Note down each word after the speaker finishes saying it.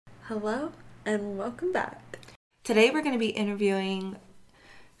Hello and welcome back. Today we're going to be interviewing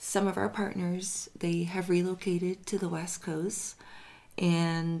some of our partners. They have relocated to the West Coast,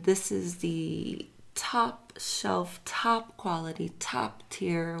 and this is the top shelf, top quality, top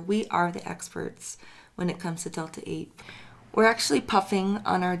tier. We are the experts when it comes to Delta 8. We're actually puffing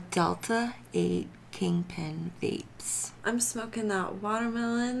on our Delta 8 Kingpin vapes. I'm smoking that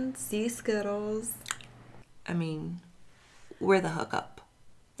watermelon, sea Skittles. I mean, we're the hookup.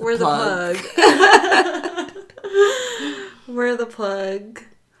 We're the plug. We're the plug.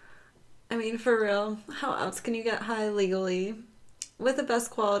 I mean, for real, how else can you get high legally with the best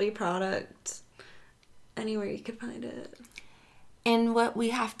quality product anywhere you could find it? And what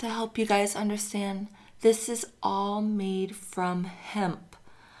we have to help you guys understand, this is all made from hemp.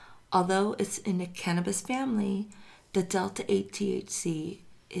 Although it's in the cannabis family, the Delta 8 THC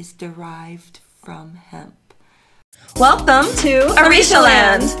is derived from hemp. Welcome to Arisha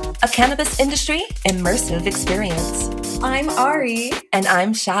Land, a cannabis industry immersive experience. I'm Ari. And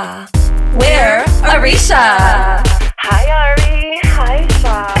I'm Sha. We're Arisha. Hi, Ari. Hi,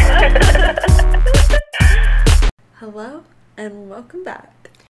 Sha. Hello and welcome back.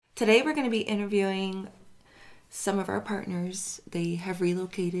 Today we're going to be interviewing some of our partners. They have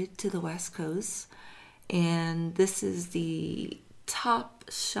relocated to the West Coast, and this is the top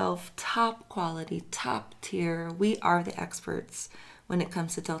shelf, top quality, top tier. We are the experts when it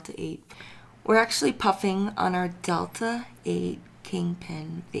comes to Delta 8. We're actually puffing on our Delta 8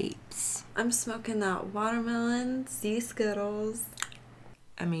 Kingpin vapes. I'm smoking that watermelon, sea Skittles.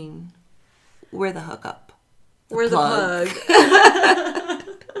 I mean, we're the hookup. We're the plug.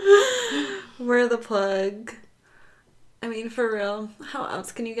 We're the plug. I mean, for real, how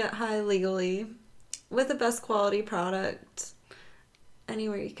else can you get high legally with the best quality product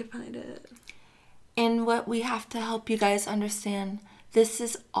anywhere you could find it? And what we have to help you guys understand, this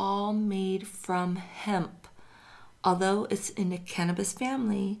is all made from hemp. Although it's in the cannabis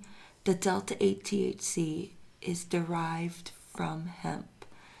family, the Delta 8 THC is derived from hemp.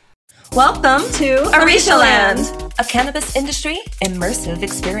 Welcome to Arisha Land, a cannabis industry immersive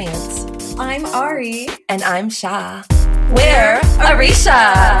experience. I'm Ari. And I'm Sha. We're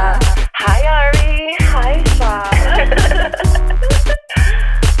Arisha. Hi, Ari. Hi, Sha.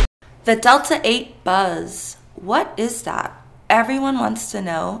 The Delta 8 buzz. What is that? Everyone wants to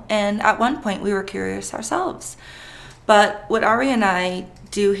know, and at one point we were curious ourselves. But what Ari and I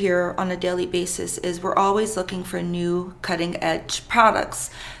do here on a daily basis is we're always looking for new cutting edge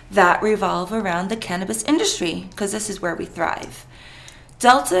products that revolve around the cannabis industry, because this is where we thrive.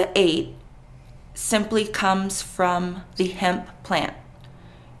 Delta 8 simply comes from the hemp plant.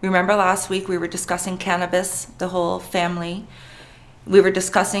 Remember last week we were discussing cannabis, the whole family. We were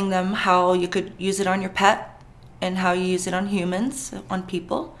discussing them, how you could use it on your pet and how you use it on humans, on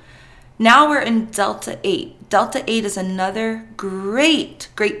people. Now we're in Delta 8. Delta 8 is another great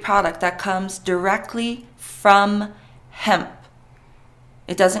product that comes directly from hemp.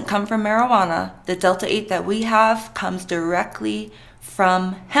 It doesn't come from marijuana. The Delta 8 that we have comes directly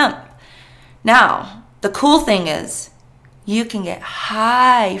from hemp. Now, the cool thing is you can get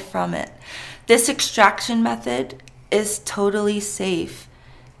high from it. This extraction method is totally safe,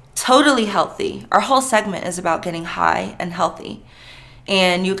 totally healthy. Our whole segment is about getting high and healthy.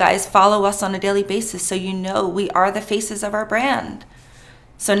 And you guys follow us on a daily basis, so you know we are the faces of our brand.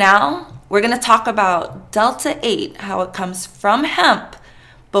 So now we're going to talk about Delta 8, how it comes from hemp,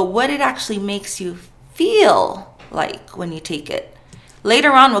 but what it actually makes you feel like when you take it.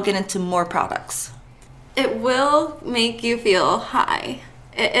 Later on, we'll get into more products. It will make you feel high.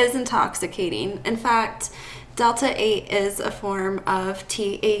 It is intoxicating. In fact, Delta 8 is a form of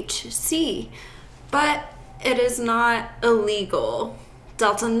THC, but it is not illegal.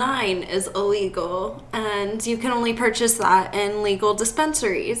 Delta 9 is illegal, and you can only purchase that in legal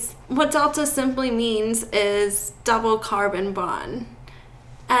dispensaries. What Delta simply means is double carbon bond.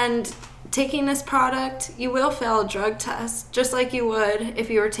 And taking this product, you will fail a drug test, just like you would if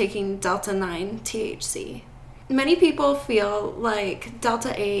you were taking Delta 9 THC. Many people feel like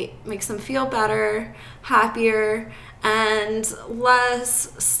Delta 8 makes them feel better, happier, and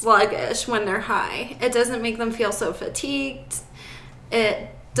less sluggish when they're high. It doesn't make them feel so fatigued. It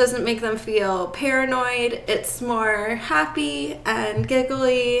doesn't make them feel paranoid. It's more happy and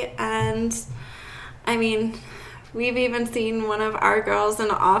giggly, and I mean, we've even seen one of our girls in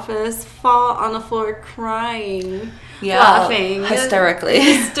the office fall on the floor crying, laughing.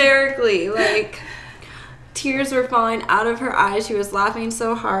 Hysterically. Like, tears were falling out of her eyes. She was laughing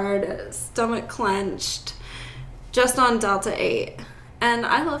so hard, stomach clenched, just on Delta 8. And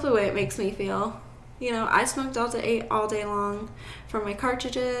I love the way it makes me feel. You know, I smoke Delta 8 all day long. from my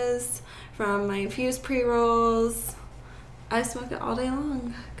cartridges, from my infused pre-rolls. I smoke it all day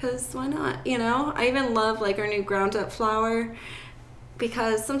long, because why not, you know? I even love like our new ground up flower,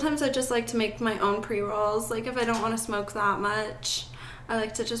 because sometimes I just like to make my own pre-rolls. Like if I don't want to smoke that much, I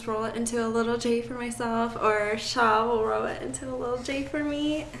like to just roll it into a little J for myself, or Shaw will roll it into a little J for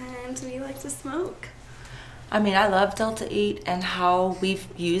me, and we like to smoke. I mean, I love Delta 8 and how we've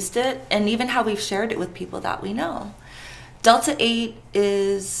used it, and even how we've shared it with people that we know. Delta 8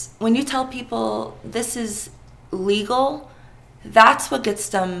 is, when you tell people this is legal, that's what gets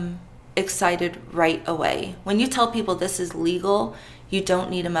them excited right away. When you tell people this is legal, you don't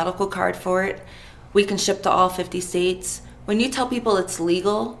need a medical card for it, we can ship to all 50 states. When you tell people it's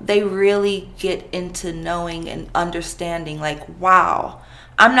legal, they really get into knowing and understanding, like, wow,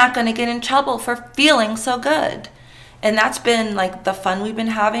 I'm not going to get in trouble for feeling so good. And that's been like the fun we've been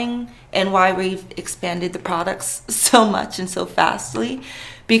having, and why we've expanded the products so much and so fastly,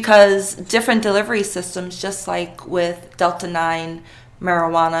 because different delivery systems, just like with Delta 9,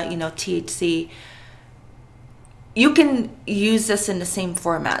 marijuana, you know, THC, you can use this in the same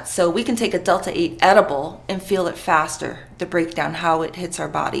format. So we can take a Delta 8 edible and feel it faster, the breakdown, how it hits our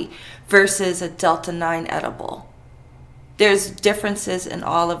body, versus a Delta 9 edible. There's differences in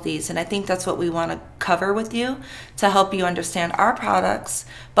all of these, and I think that's what we want to cover with you, to help you understand our products,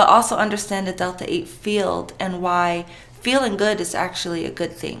 but also understand the Delta 8 field and why feeling good is actually a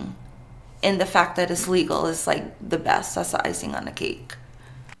good thing. And the fact that it's legal is like the best. That's the icing on the cake.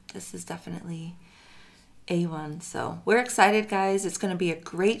 This is definitely A1. So we're excited, guys. It's going to be a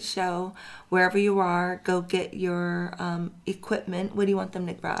great show. Wherever you are, go get your equipment. What do you want them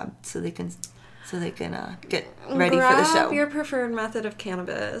to grab so they can get ready for the show? Grab your preferred method of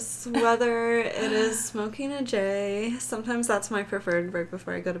cannabis, whether it is smoking a J. Sometimes that's my preferred right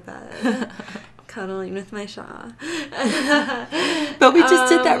before I go to bed. Cuddling with my Shaw. But we just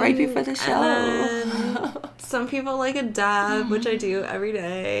did that right before the show. And some people like a dab, which I do every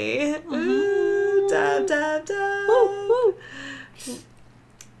day. Ooh, dab, dab, dab. Woo, woo.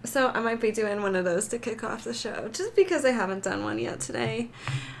 So I might be doing one of those to kick off the show, just because I haven't done one yet today.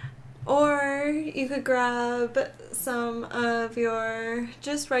 Or you could grab some of your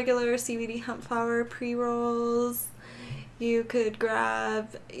just regular CBD hemp flower pre-rolls. You could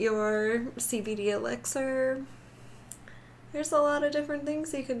grab your CBD elixir. There's a lot of different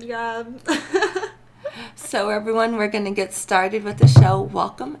things you could grab. So everyone, we're going to get started with the show.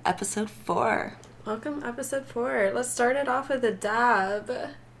 Welcome, episode 4. Welcome, episode 4. Let's start it off with a dab.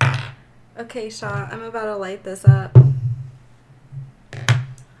 Okay, Shaw, I'm about to light this up.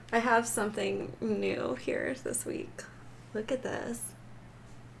 I have something new here this week. Look at this.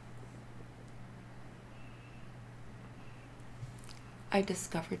 I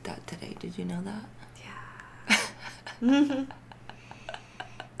discovered that today. Did you know that? Yeah.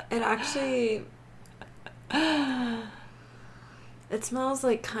 It actually... It smells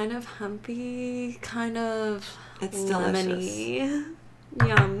like kind of hempy, kind of It's lemony. delicious.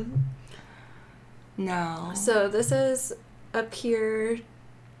 Yum. No. So this is a pure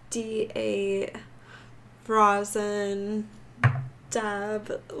D8 rosin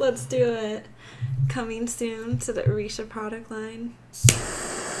dab. Let's do it. Coming soon to the Orisha product line.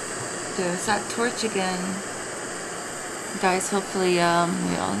 There's that torch again. Guys, hopefully,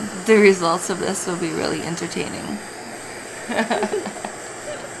 the results of this will be really entertaining.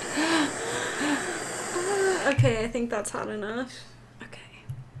 Okay, I think that's hot enough. Okay.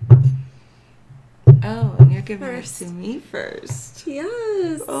 Oh, and you're giving First. it to me first.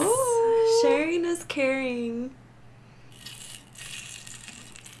 Yes. Oh. Sharing is caring.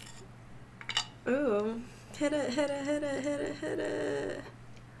 Ooh. Hit it, hit it, hit it, hit it, hit it.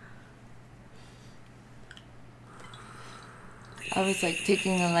 I was like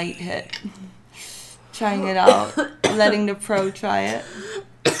taking a light hit, trying it out, letting the pro try it.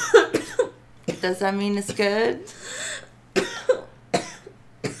 Does that mean it's good?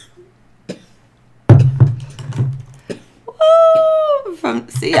 Woo!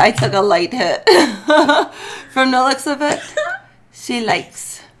 See, I took a light hit. From the looks of it, she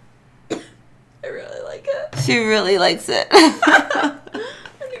likes. I really like it. She really likes it. I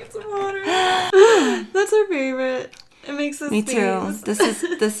need some water. That's our favorite. It makes us Me too. sneeze.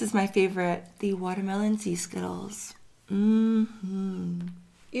 This is my favorite. The watermelon sea Skittles. Mm-hmm.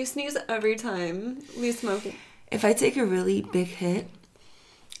 You sneeze every time we smoke. If I take a really big hit,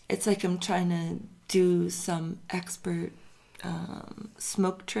 it's like I'm trying to do some expert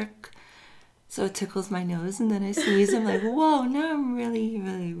smoke trick. So it tickles my nose and then I sneeze. I'm like, whoa, now I'm really,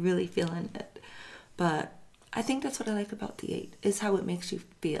 really, really feeling it. But I think that's what I like about the 8, is how it makes you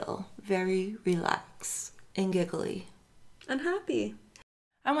feel very relaxed and giggly. unhappy.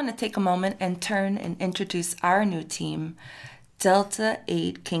 I want to take a moment and turn and introduce our new team, Delta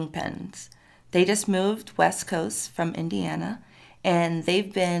 8 Kingpins. They just moved West Coast from Indiana, and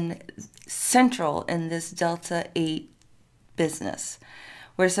they've been central in this Delta 8 business.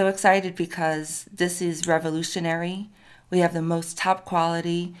 We're so excited because this is revolutionary. We have the most top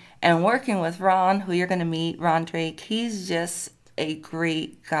quality, and working with Ron, who you're going to meet, Ron Drake, he's just a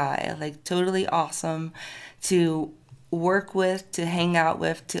great guy, like totally awesome to work with, to hang out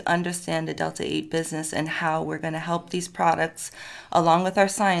with, to understand the Delta 8 business and how we're going to help these products, along with our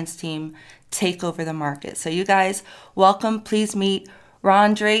science team, take over the market. So you guys, welcome. Please meet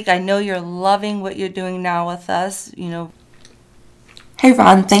Ron Drake. I know you're loving what you're doing now with us. Hey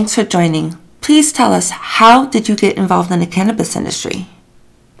Ron, thanks for joining. Please tell us, how did you get involved in the cannabis industry?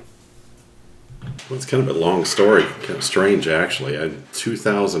 Well, it's kind of a long story, kind of strange actually. In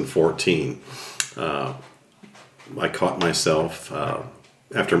 2014, I caught myself,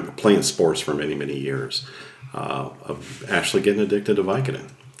 after playing sports for many, many years, of actually getting addicted to Vicodin,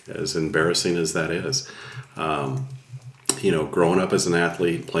 as embarrassing as that is. Growing up as an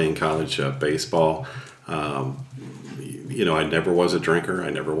athlete, playing college baseball, I never was a drinker. I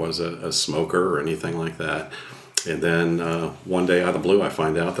never was a smoker or anything like that. And then one day out of the blue, I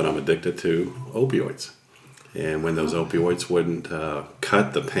find out that I'm addicted to opioids. And when those opioids wouldn't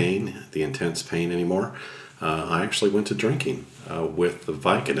cut the pain, the intense pain anymore, I actually went to drinking with the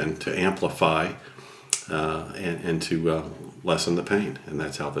Vicodin to amplify and to lessen the pain, and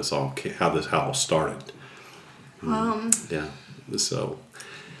that's how this all started. Yeah. So.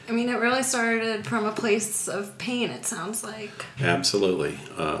 I mean, it really started from a place of pain. It sounds like. Absolutely.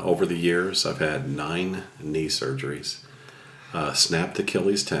 Over the years, I've had 9 knee surgeries, snapped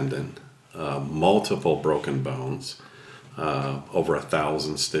Achilles tendon, multiple broken bones, over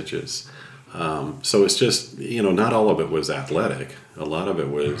 1,000 stitches. So it's just, not all of it was athletic. A lot of it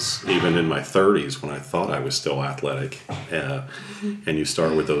was even in my 30s when I thought I was still athletic. And you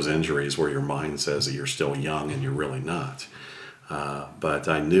start with those injuries where your mind says that you're still young and you're really not. But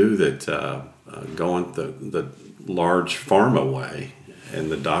I knew that going the large pharma way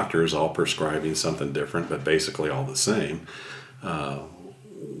and the doctors all prescribing something different but basically all the same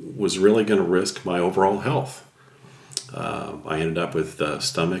was really going to risk my overall health. I ended up with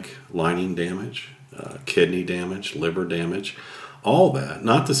stomach lining damage, kidney damage, liver damage, all that.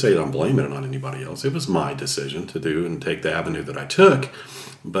 Not to say that I'm blaming it on anybody else. It was my decision to do and take the avenue that I took,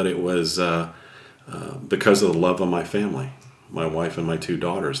 but it was because of the love of my family, my wife and my 2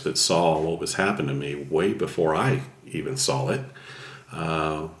 daughters that saw what was happening to me way before I even saw it.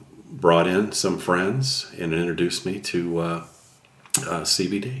 Brought in some friends and introduced me to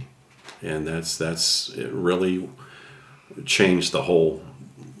CBD, and it really changed the whole,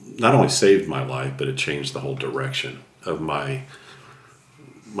 not only saved my life, but it changed the whole direction of my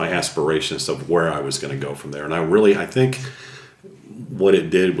aspirations of where I was going to go from there. And I think what it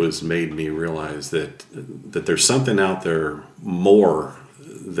did was made me realize that there's something out there more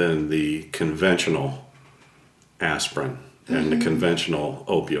than the conventional aspirin and the conventional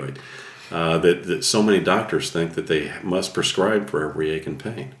opioid, that so many doctors think that they must prescribe for every ache and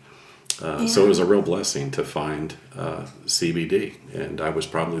pain. So it was a real blessing to find CBD, and I was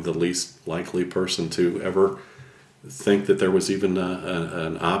probably the least likely person to ever think that there was even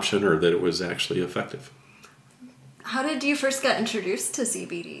an option or that it was actually effective. How did you first get introduced to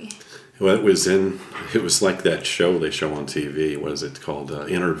CBD? Well, it was like that show they show on TV. What is it called?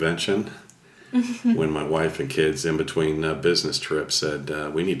 Intervention. When my wife and kids, in between business trips,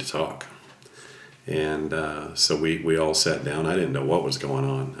 said, we need to talk. And so we all sat down. I didn't know what was going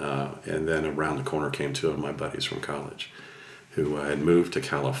on. And then around the corner came 2 of my buddies from college who had moved to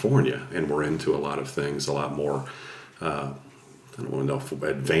California and were into a lot of things, a lot more, I don't know if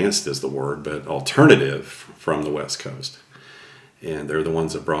advanced is the word, but alternative from the West Coast. And they're the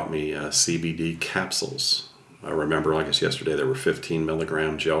ones that brought me CBD capsules. I remember, I guess yesterday, there were 15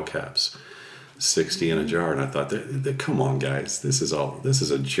 milligram gel caps, 60 in a jar. And I thought, come on, guys, this is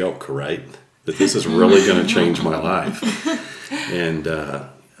a joke, right? That this is really going to change my life. And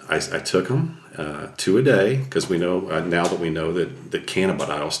I took them 2 a day, because we know now that we know that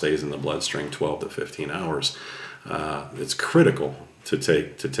cannabidiol stays in the bloodstream 12 to 15 hours. It's critical to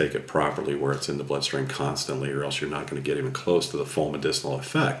take it properly where it's in the bloodstream constantly, or else you're not going to get even close to the full medicinal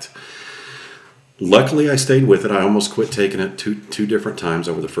effect. Luckily, I stayed with it. I almost quit taking it two different times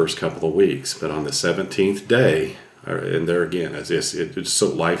over the first couple of weeks, but on the 17th day, and there again, it's so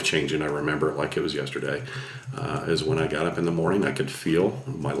life-changing, I remember it like it was yesterday, is when I got up in the morning, I could feel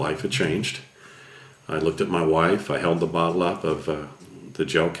my life had changed. I looked at my wife, I held the bottle up of the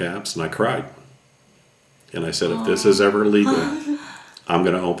gel caps, and I cried. And I said, if this is ever legal, I'm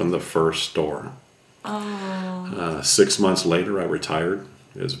going to open the first store. 6 months later, I retired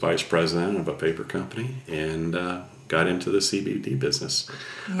as vice president of a paper company and got into the CBD business.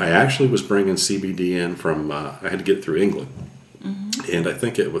 I actually was bringing CBD in from, I had to get it through England. And I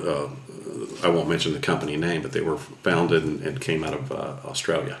think it was, I won't mention the company name, but they were founded and came out of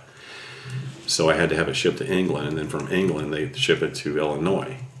Australia. So I had to have it shipped to England, and then from England they ship it to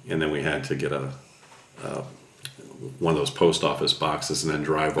Illinois. And then we had to get one of those post office boxes and then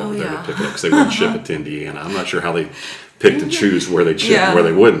drive over there to pick it up because they wouldn't ship it to Indiana. I'm not sure how they picked and choose where they'd ship and where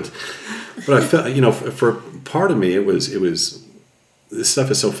they wouldn't. But I felt, for part of me, it was this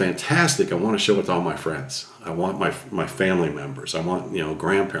stuff is so fantastic. I want to show it to all my friends. I want my family members. I want,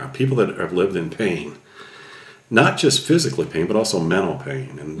 grandparents, people that have lived in pain, not just physically pain, but also mental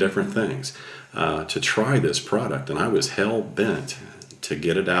pain and different things, to try this product. And I was hell bent to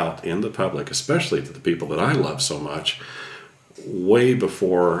get it out in the public, especially to the people that I love so much, way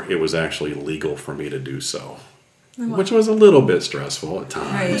before it was actually legal for me to do so. Which was a little bit stressful at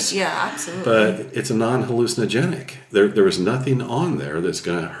times. Right, yeah, absolutely. But it's a non-hallucinogenic. There was nothing on there that's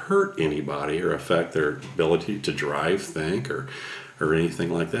going to hurt anybody or affect their ability to drive, think, or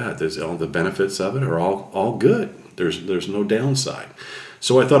anything like that. There's all the benefits of it are all good. There's no downside.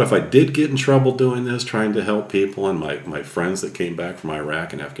 So I thought if I did get in trouble doing this, trying to help people, and my friends that came back from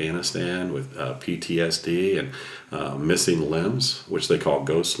Iraq and Afghanistan with PTSD and missing limbs, which they call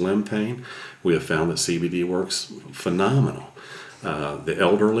ghost limb pain, we have found that CBD works phenomenal. The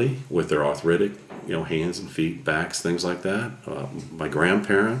elderly with their arthritic, hands and feet, backs, things like that. My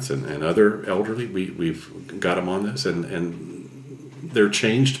grandparents and other elderly, we've got them on this, and they're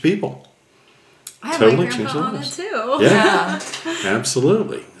changed people. I have Totally my changed grandpa on their it lives. too. Yeah,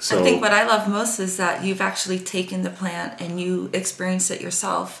 absolutely. So I think what I love most is that you've actually taken the plant and you experienced it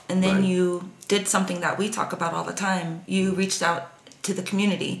yourself, and then Right. you did something that we talk about all the time. You reached out to the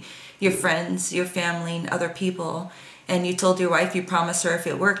community, your friends, your family, and other people, and you told your wife you promised her if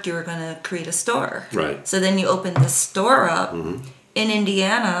it worked you were going to create a store. Right. So then you opened the store up in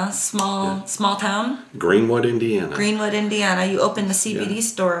Indiana, small town, Greenwood, Indiana. Greenwood, Indiana. You opened the CBD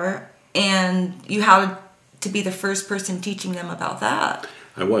store, and you had to be the first person teaching them about that.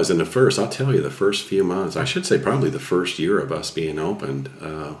 I was. And I'll tell you, the first few months, I should say probably the first year of us being opened,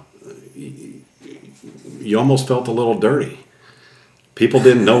 you almost felt a little dirty. People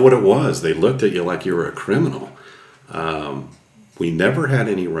didn't know what it was. They looked at you like you were a criminal. We never had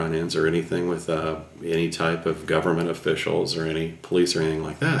any run-ins or anything with any type of government officials or any police or anything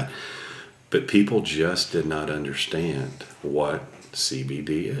like that. But people just did not understand what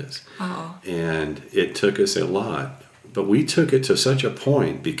CBD is. Oh. And it took us a lot. But we took it to such a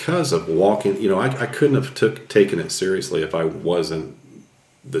point because of walking. I couldn't have taken it seriously if I wasn't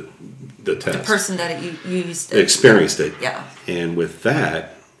the test. The person that you used Experienced it. Yeah. And with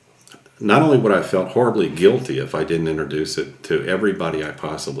that, not only would I have felt horribly guilty if I didn't introduce it to everybody I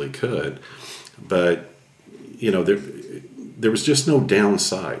possibly could, but there was just no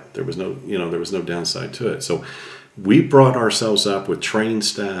downside. There was no downside to it. So we brought ourselves up with trained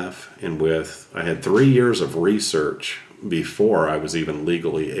staff and I had 3 years of research before I was even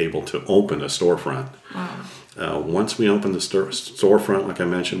legally able to open a storefront. Wow. Once we opened the storefront, like I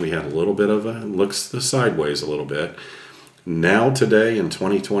mentioned, we had a little bit of looks sideways a little bit. Now today in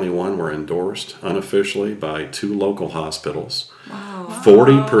 2021, we're endorsed unofficially by 2 local hospitals. Wow.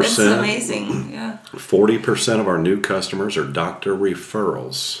 40%. It's amazing. Yeah. 40% of our new customers are doctor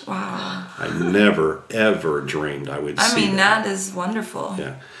referrals. Wow. I never, ever dreamed I would see that is wonderful.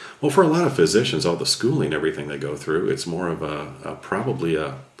 Yeah. Well, for a lot of physicians, all the schooling, everything they go through, it's more of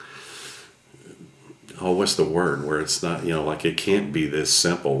what's the word? Where it's not, like it can't be this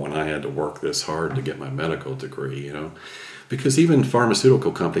simple when I had to work this hard to get my medical degree, Because even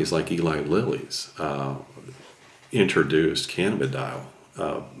pharmaceutical companies like Eli Lilly's introduced cannabidiol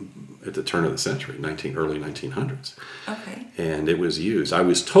at the turn of the century, early 1900s. Okay. And it was used. I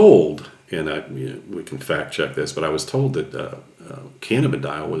was told, and we can fact check this, but I was told that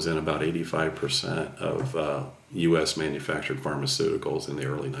cannabidiol was in about 85% of U.S. manufactured pharmaceuticals in the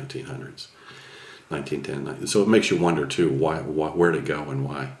early 1900s, 1910. So it makes you wonder too, where to go and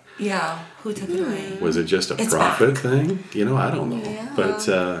why. Yeah. Who took it away? Was it just a It's profit back. thing? I don't know. Yeah. But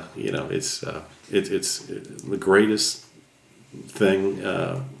it's the greatest thing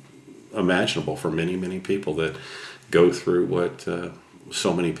imaginable for many, many people that go through what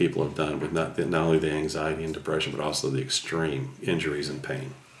so many people have done with not only the anxiety and depression, but also the extreme injuries and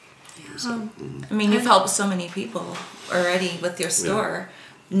pain. So, I mean, you've helped so many people already with your store.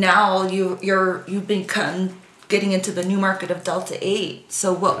 Now you've been getting into the new market of Delta 8.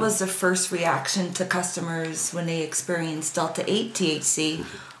 So what was the first reaction to customers when they experienced Delta 8 THC,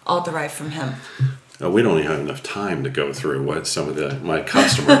 all derived from hemp? We don't even have enough time to go through what some of my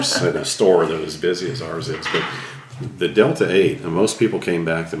customers in a store that was busy as ours is. But the Delta 8, and most people came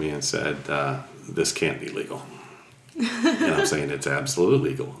back to me and said, this can't be legal. And I'm saying it's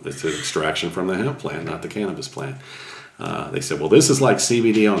absolutely legal. It's an extraction from the hemp plant, not the cannabis plant. They said, well, this is like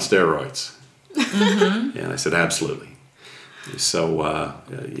CBD on steroids. Mm-hmm. And I said, absolutely. So,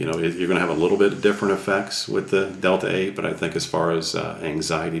 you're going to have a little bit of different effects with the Delta 8, but I think as far as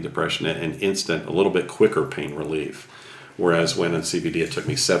anxiety, depression, and instant, a little bit quicker pain relief. Whereas when in CBD it took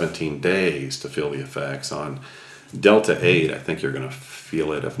me 17 days to feel the effects, on Delta 8, I think you're going to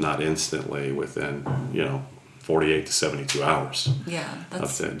feel it, if not instantly, within, 48 to 72 hours. Yeah,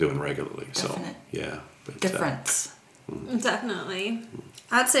 that's of doing regularly. Definite. So, yeah. But, difference. Definitely.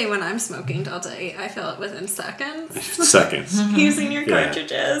 I'd say when I'm smoking Delta 8, I feel it within seconds. Seconds. Using your Yeah.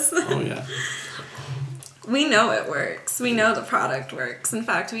 cartridges. Oh, yeah. We know it works. We know the product works. In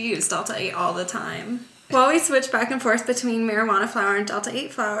fact, we use Delta 8 all the time. While we switch back and forth between marijuana flower and Delta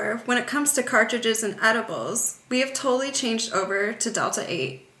 8 flower, when it comes to cartridges and edibles, we have totally changed over to Delta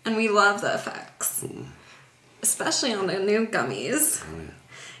 8, and we love the effects. Especially on the new gummies. Oh, yeah.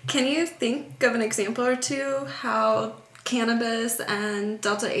 Can you think of an example or two how cannabis and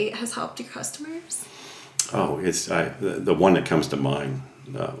Delta 8 has helped your customers? Oh, the one that comes to mind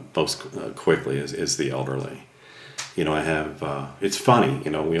most quickly is the elderly. I have, it's funny,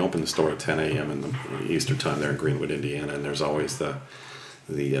 we open the store at 10 a.m. in the Eastern time there in Greenwood, Indiana, and there's always the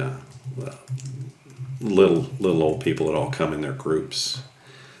little old people that all come in their groups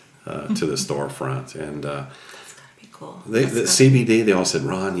to the storefront. And Cool. the CBD, they all said,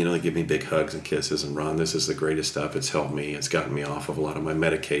 Ron, they give me big hugs and kisses, and Ron, this is the greatest stuff. It's helped me. It's gotten me off of a lot of my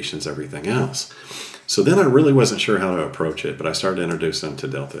medications, everything else. So then I really wasn't sure how to approach it, but I started to introduce them to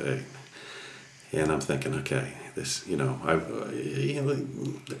Delta 8. And I'm thinking, okay, this,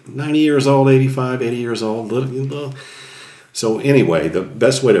 90 years old, 85, 80 years old. Little. So anyway, the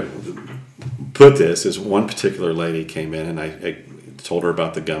best way to put this is one particular lady came in, and I told her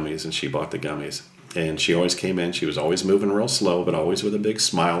about the gummies, and she bought the gummies. And she always came in, she was always moving real slow, but always with a big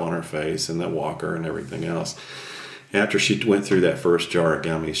smile on her face and that walker and everything else. After she went through that first jar of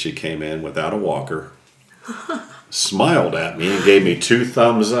gummies, she came in without a walker, smiled at me and gave me 2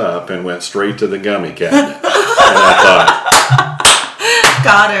 thumbs up and went straight to the gummy cabinet. And I thought,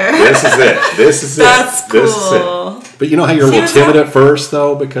 got her. this is it. This is That's it. cool. This is it. But you know how you're a little timid at first,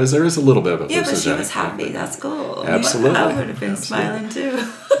 though, because there is a little bit of a Yeah, but she hallucinogenic was happy. thing. That's cool. Absolutely. I would have been Absolutely. smiling too.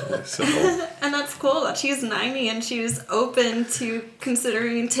 So, And that's cool that she's 90 and she's open to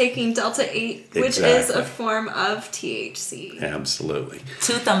considering taking Delta 8, which is Exactly. a form of THC. absolutely.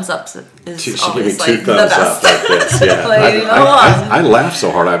 2 thumbs ups is She gave me always 2 like the thumbs best. up like this. Yeah, Like, I laughed so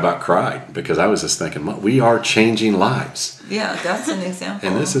hard I about cried because I was just thinking, we are changing lives, Yeah, that's an example.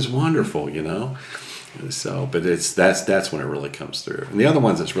 and this is wonderful, So, but that's when it really comes through. And the other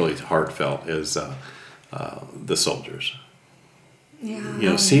ones that's really heartfelt is the soldiers.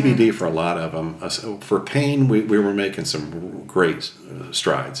 Yeah. CBD for a lot of them. For pain, we were making some great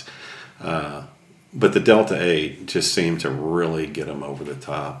strides. But the Delta 8 just seemed to really get them over the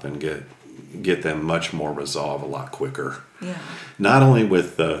top and get them much more resolved a lot quicker. Yeah. Not only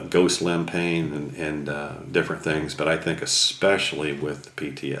with ghost limb pain and different things, but I think especially with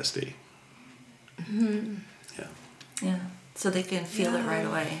PTSD. Mm-hmm. Yeah. So they can feel it right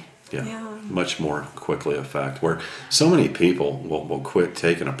away. Yeah. Much more quickly effect. Where so many people will quit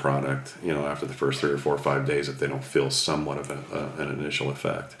taking a product, after the first 3 or 4 or 5 days if they don't feel somewhat of an initial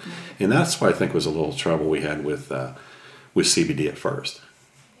effect. Mm-hmm. And that's why I think was a little trouble we had with CBD at first.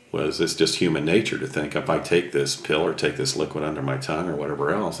 Was it's just human nature to think if I take this pill or take this liquid under my tongue or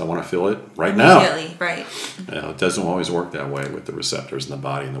whatever else, I want to feel it right now. Immediately, right. It doesn't always work that way with the receptors in the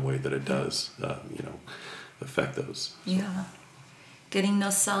body and the way that it does, affect those. Yeah. Getting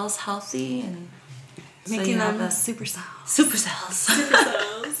those cells healthy and so Making you have them a super cells. super cells.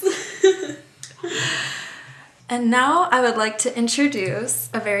 And now I would like to introduce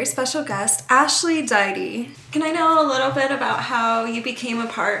a very special guest, Ashley Diety. Can I know a little bit about how you became a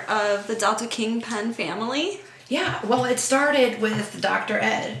part of the Delta Kingpen family? Yeah, well, it started with Dr.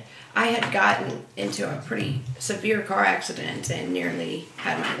 Ed. I had gotten into a pretty severe car accident and nearly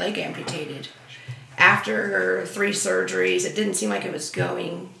had my leg amputated. After 3 surgeries, it didn't seem like it was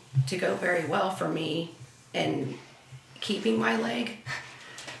going to go very well for me in keeping my leg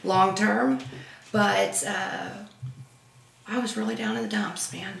long term. But I was really down in the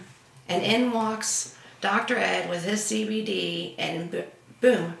dumps, man. And in walks Dr. Ed with his CBD, and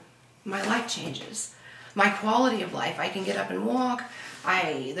boom, my life changes. my quality of life. I can get up and walk.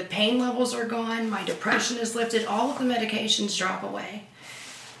 The pain levels are gone. My depression is lifted. All of the medications drop away.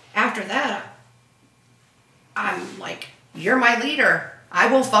 After that, I'm like, you're my leader. I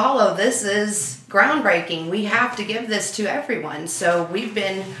will follow. This is groundbreaking. We have to give this to everyone. So we've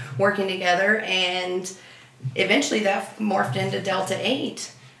been working together, and eventually that morphed into Delta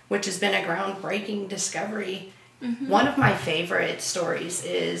 8, which has been a groundbreaking discovery. One of my favorite stories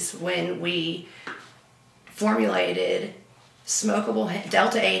is when we formulated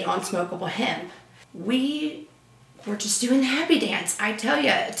Delta 8 on smokable hemp. We were just doing the happy dance. I tell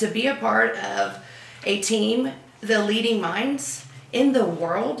you, to be a part of a team, the leading minds in the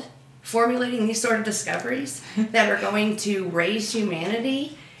world, formulating these sort of discoveries that are going to raise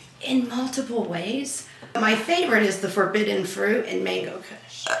humanity in multiple ways. My favorite is the forbidden fruit and mango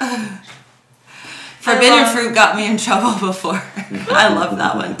kush. Forbidden fruit got me in trouble before. I love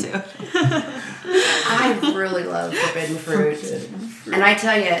that one too. I really love forbidden fruit. And I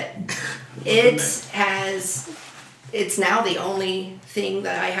tell you, it's now the only thing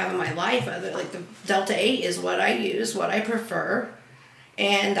that I have in my life. Like the Delta 8 is what I use, what I prefer,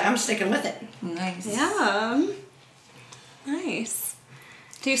 and I'm sticking with it. Nice. Yeah. Nice.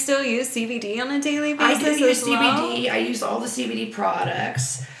 Do you still use CBD on a daily I basis? do use as well? CBD. I use all the CBD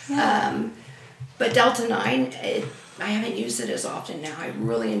products. Yeah. But Delta 9, I haven't used it as often now. I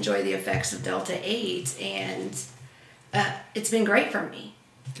really enjoy the effects of Delta 8, and it's been great for me.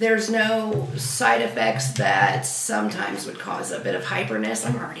 There's no side effects that sometimes would cause a bit of hyperness.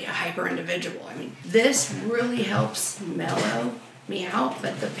 I'm already a hyper individual. I mean, this really helps mellow me out,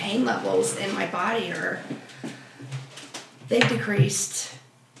 but the pain levels in my body they've decreased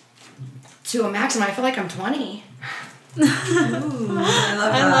to a maximum. I feel like I'm 20. Ooh, I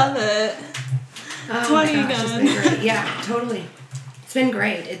love I that. love it. Oh 20 my gosh, it's again. been great. Yeah, totally. It's been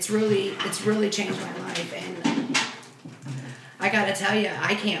great. It's really changed my life, and I gotta tell you,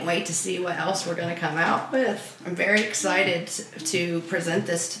 I can't wait to see what else we're gonna come out with. I'm very excited to present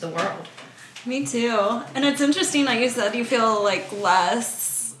this to the world. Me too. And it's interesting that you said you feel like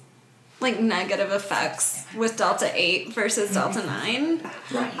less like negative effects with Delta 8 versus Delta 9.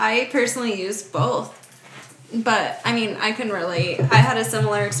 Right. I personally use both. But, I mean, I can relate. I had a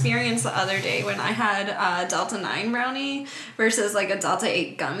similar experience the other day when I had a Delta 9 brownie versus, like, a Delta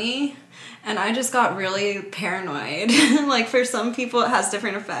 8 gummy. And I just got really paranoid. Like, for some people, it has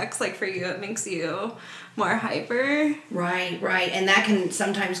different effects. Like, for you, it makes you more hyper. Right. And that can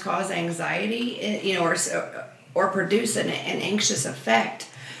sometimes cause anxiety, or produce an anxious effect.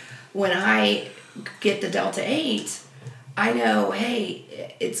 When I get the Delta 8, I know,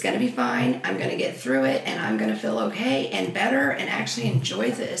 hey, it's going to be fine. I'm going to get through it, and I'm going to feel okay and better and actually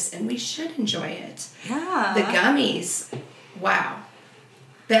enjoy this, and we should enjoy it. Yeah. The gummies, wow.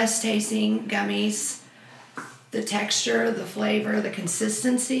 Best tasting gummies. The texture, the flavor, the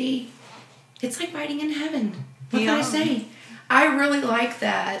consistency. It's like biting in heaven. What can I Yum. say? I really like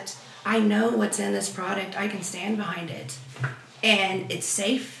that. I know what's in this product. I can stand behind it. And it's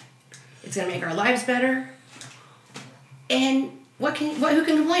safe. It's going to make our lives better. And who can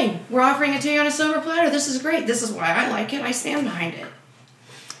complain? We're offering it to you on a silver platter. This is great. This is why I like it. I stand behind it.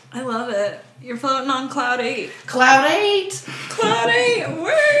 I love it. You're floating on Cloud 8. Cloud 8. Cloud 8,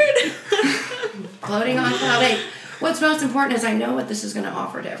 word! Floating on Cloud 8. What's most important is I know what this is going to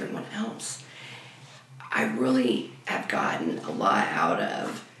offer to everyone else. I really have gotten a lot out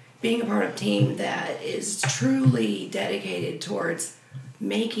of being a part of a team that is truly dedicated towards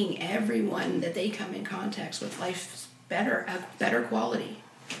making everyone that they come in contact with life better, a better quality.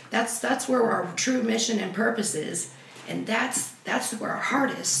 That's where our true mission and purpose is, and that's where our heart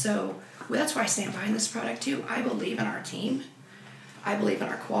is. So that's why I stand behind this product too. I believe in our team, I believe in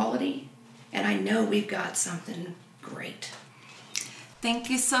our quality, and I know we've got something great. Thank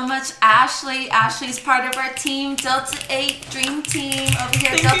you so much, Ashley. Ashley's part of our team, Delta 8 Dream Team over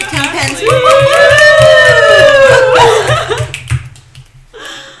here, Thank Delta you, Kingpins. Ashley.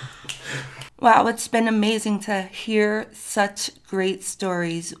 Wow, it's been amazing to hear such great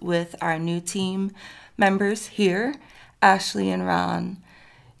stories with our new team members here, Ashley and Ron.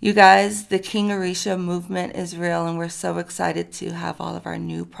 You guys, the King Orisha movement is real, and we're so excited to have all of our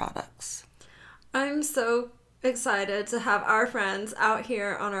new products. I'm so excited to have our friends out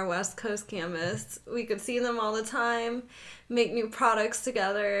here on our West Coast campus. We could see them all the time, make new products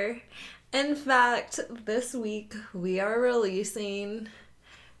together. In fact, this week we are releasing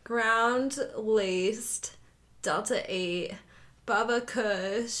ground-laced Delta 8 Baba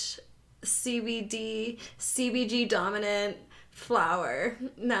Kush CBD CBG dominant flower.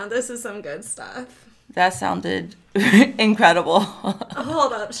 Now this is some good stuff. That sounded incredible.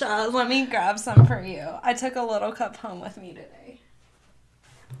 Hold up, Shaw. Let me grab some for you. I took a little cup home with me today.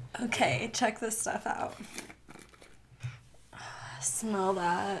 Okay, check this stuff out. Smell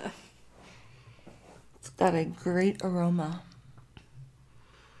that. It's got a great aroma.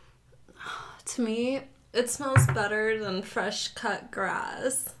 To me, it smells better than fresh cut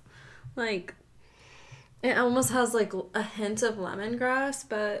grass. Like, it almost has like a hint of lemongrass,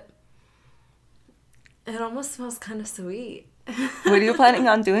 but it almost smells kind of sweet. What are you planning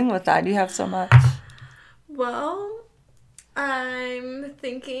on doing with that? You have so much. Well, I'm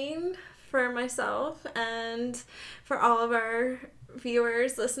thinking for myself and for all of our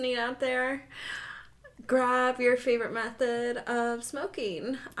viewers listening out there, grab your favorite method of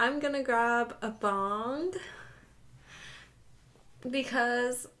smoking. I'm gonna grab a bong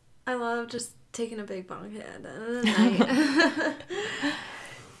because I love just taking a big bong hit at the end of the night.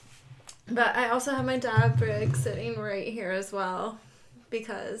 But I also have my dab rig sitting right here as well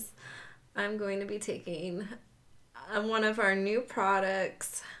because I'm going to be taking one of our new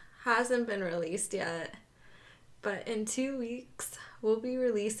products. Hasn't been released yet, but in 2 weeks we'll be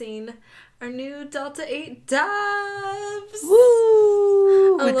releasing our new Delta 8 dabs.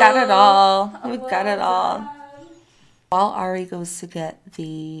 Woo! We got it all. We got it all. Dab. While Ari goes to get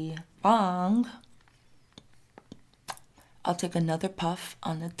the bong, I'll take another puff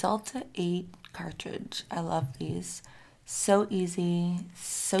on the Delta 8 cartridge. I love these. So easy,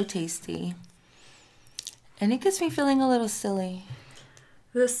 so tasty. And it gets me feeling a little silly.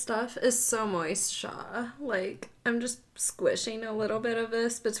 This stuff is so moist, Shaw. Like, I'm just squishing a little bit of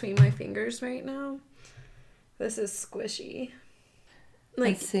this between my fingers right now. This is squishy.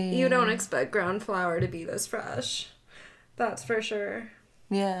 Like, Let's see. you don't expect ground flour to be this fresh. That's for sure.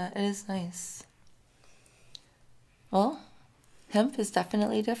 Yeah, it is nice. Well, hemp is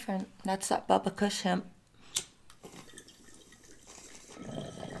definitely different. That's that Bubba Kush hemp.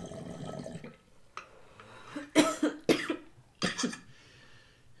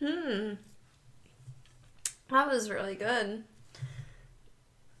 That was really good.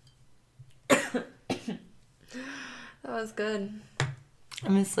 That was good.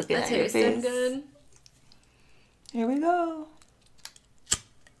 I'm just looking That at your tasted face. good. Here we go.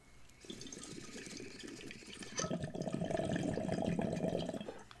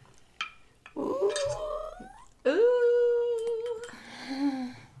 Ooh.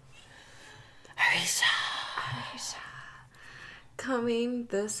 Arisha. Coming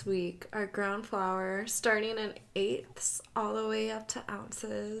this week, our ground flour, starting in eighths all the way up to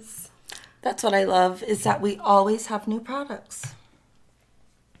ounces. That's what I love, is that we always have new products.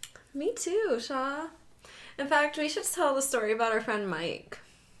 Me too, Shaw. In fact, we should tell the story about our friend Mike.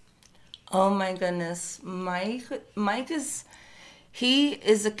 Oh my goodness. Mike is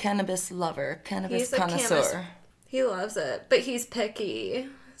a cannabis lover, cannabis He's a connoisseur. He loves it, but he's picky.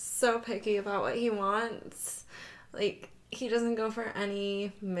 So picky about what he wants. Like, he doesn't go for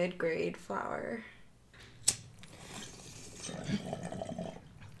any mid-grade flour.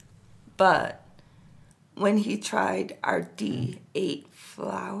 But when he tried our D8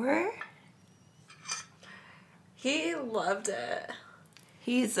 flour, He loved it.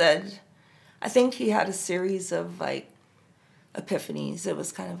 he said, I think he had a series of like epiphanies. It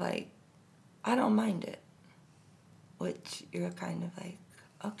was kind of like, I don't mind it. Which you're kind of like,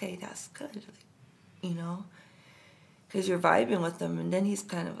 okay, that's good. Like, you know? Because you're vibing with him. And then he's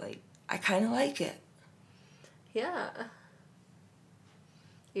kind of like, I kind of like it. Yeah.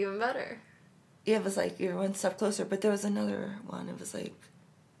 Even better. Yeah, it was like you're one step closer. But there was another one. It was like,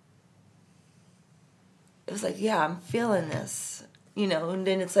 yeah, I'm feeling this. You know, and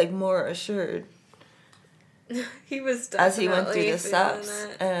then it's like more assured. He was definitely As he went through the feeling steps.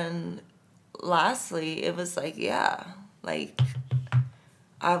 it. And lastly, it was like, yeah, like,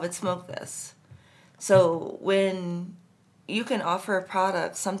 I would smoke this. So when you can offer a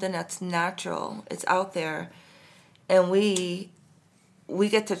product, something that's natural, it's out there, and we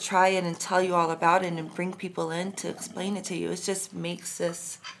get to try it and tell you all about it and bring people in to explain it to you, it just makes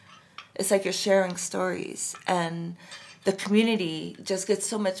this, it's like you're sharing stories. And the community just gets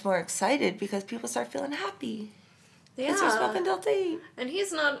so much more excited because people start feeling happy. Because they're smoking Delta 8. And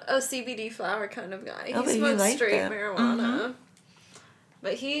he's not a CBD flower kind of guy. Oh, He but he smokes liked straight it. marijuana.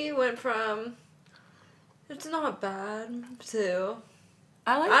 But he went from, it's not bad, to,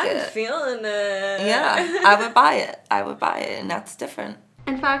 I like I'm it. feeling it. Yeah, I would buy it. And that's different.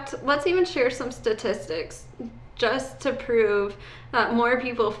 In fact, let's even share some statistics just to prove that more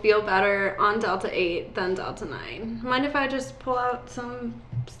people feel better on Delta 8 than Delta 9. Mind if I just pull out some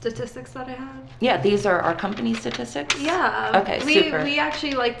statistics that I have? Yeah, these are our company statistics? Yeah. Okay, super. We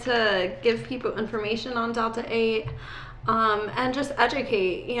actually like to give people information on Delta 8 and just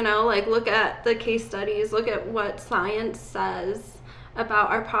educate, like look at the case studies, look at what science says about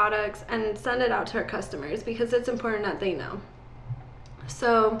our products and send it out to our customers because it's important that they know.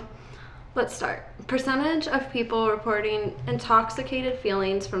 So let's start. Percentage of people reporting intoxicated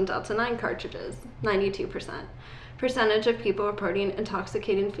feelings from Delta 9 cartridges, 92%. Percentage of people reporting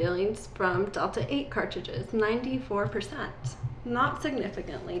intoxicating feelings from Delta 8 cartridges, 94%. Not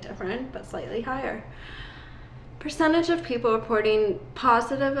significantly different, but slightly higher. Percentage of people reporting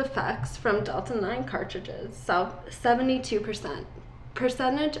positive effects from Delta 9 cartridges, 72%.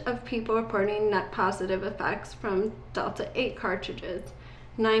 Percentage of people reporting net positive effects from Delta 8 cartridges,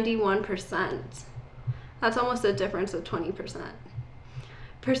 91%. That's almost a difference of 20%.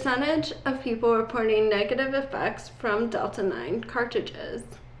 Percentage of people reporting negative effects from Delta 9 cartridges,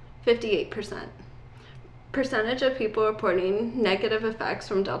 58%. Percentage of people reporting negative effects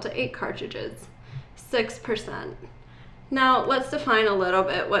from Delta 8 cartridges, 6%. Now, let's define a little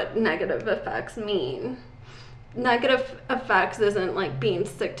bit what negative effects mean. Negative effects isn't like being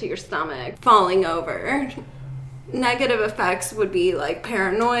sick to your stomach, falling over. Negative effects would be like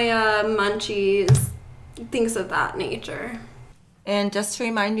paranoia, munchies, things of that nature. And just to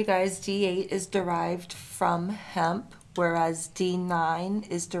remind you guys, D8 is derived from hemp, whereas D9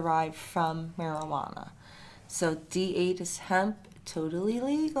 is derived from marijuana. So D8 is hemp, totally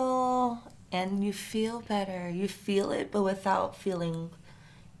legal, and you feel better. You feel it, but without feeling,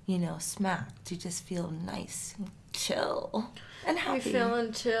 smacked. You just feel nice and chill and happy. You're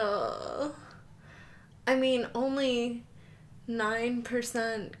feeling chill. I mean, only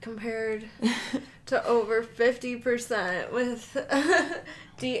 9% compared to over 50% with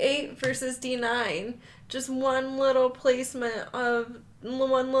D8 versus D9. Just one little placement of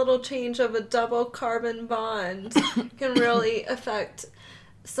one little change of a double carbon bond can really affect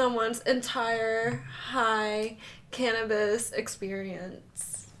someone's entire high cannabis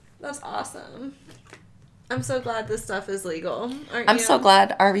experience. That's awesome. I'm so glad this stuff is legal. I'm so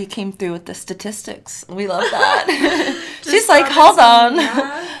glad Ari came through with the statistics. We love that. She's like, hold on.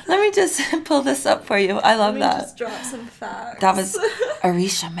 Let me just pull this up for you. I love that. Just drop some facts. That was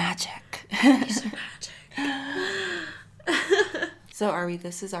Arisha magic. Arisha magic. So Ari,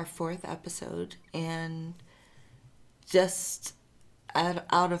 this is our 4th episode, and just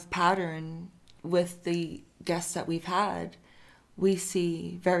out of pattern with the guests that we've had, we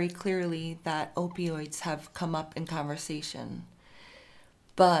see very clearly that opioids have come up in conversation.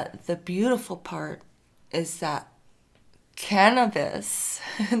 But the beautiful part is that cannabis,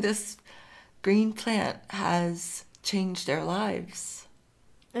 this green plant, has changed their lives.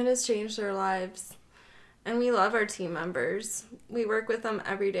 It has changed their lives. And we love our team members. We work with them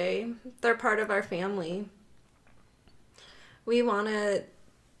every day. They're part of our family. We want to,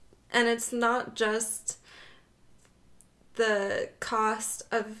 and it's not just the cost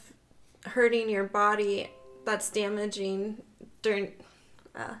of hurting your body that's damaging during,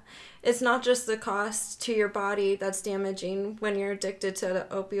 it's not just the cost to your body that's damaging when you're addicted to the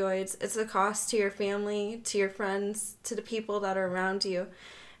opioids. It's the cost to your family, to your friends, to the people that are around you.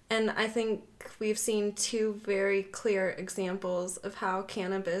 And I think we've seen 2 very clear examples of how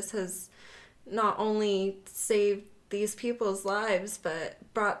cannabis has not only saved these people's lives, but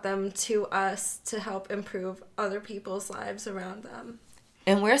brought them to us to help improve other people's lives around them.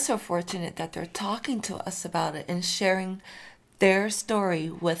 And we're so fortunate that they're talking to us about it and sharing their story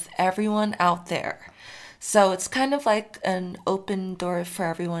with everyone out there. So it's kind of like an open door for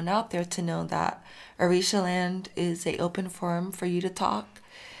everyone out there to know that Arisha Land is an open forum for you to talk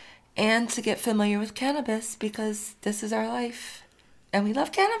and to get familiar with cannabis, because this is our life and we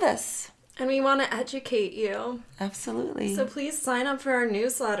love cannabis. And we want to educate you. Absolutely. So please sign up for our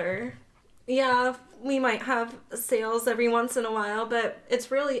newsletter. Yeah, we might have sales every once in a while, but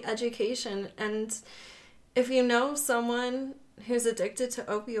it's really education. And if you know someone who's addicted to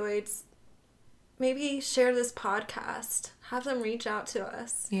opioids, maybe share this podcast. Have them reach out to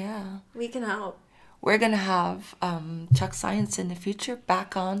us. Yeah. We can help. We're going to have Chuck Science in the future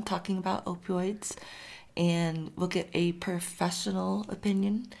back on talking about opioids, and we'll get a professional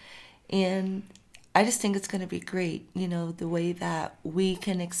opinion. And I just think it's going to be great, the way that we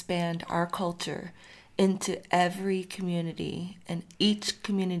can expand our culture into every community, and each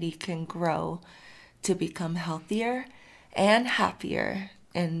community can grow to become healthier and happier.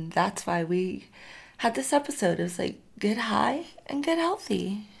 And that's why we had this episode. It was like, get high and get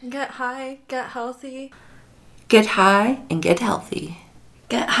healthy. Get high, get healthy. Get high and get healthy.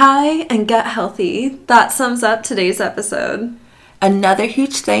 Get high and get healthy. That sums up today's episode. Another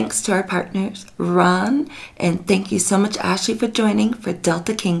huge thanks to our partners, Ron, and thank you so much, Ashley, for joining for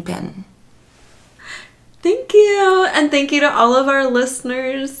Delta Kingpin. Thank you. And thank you to all of our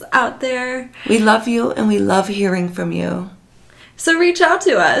listeners out there. We love you and we love hearing from you. So reach out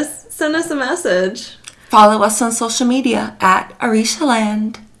to us. Send us a message. Follow us on social media at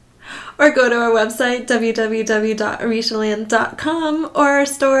Arishaland. Or go to our website, www.arishaland.com, or our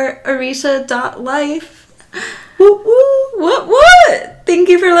store, arisha.life. Woo woo! What? Thank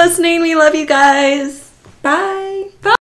you for listening. We love you guys. Bye.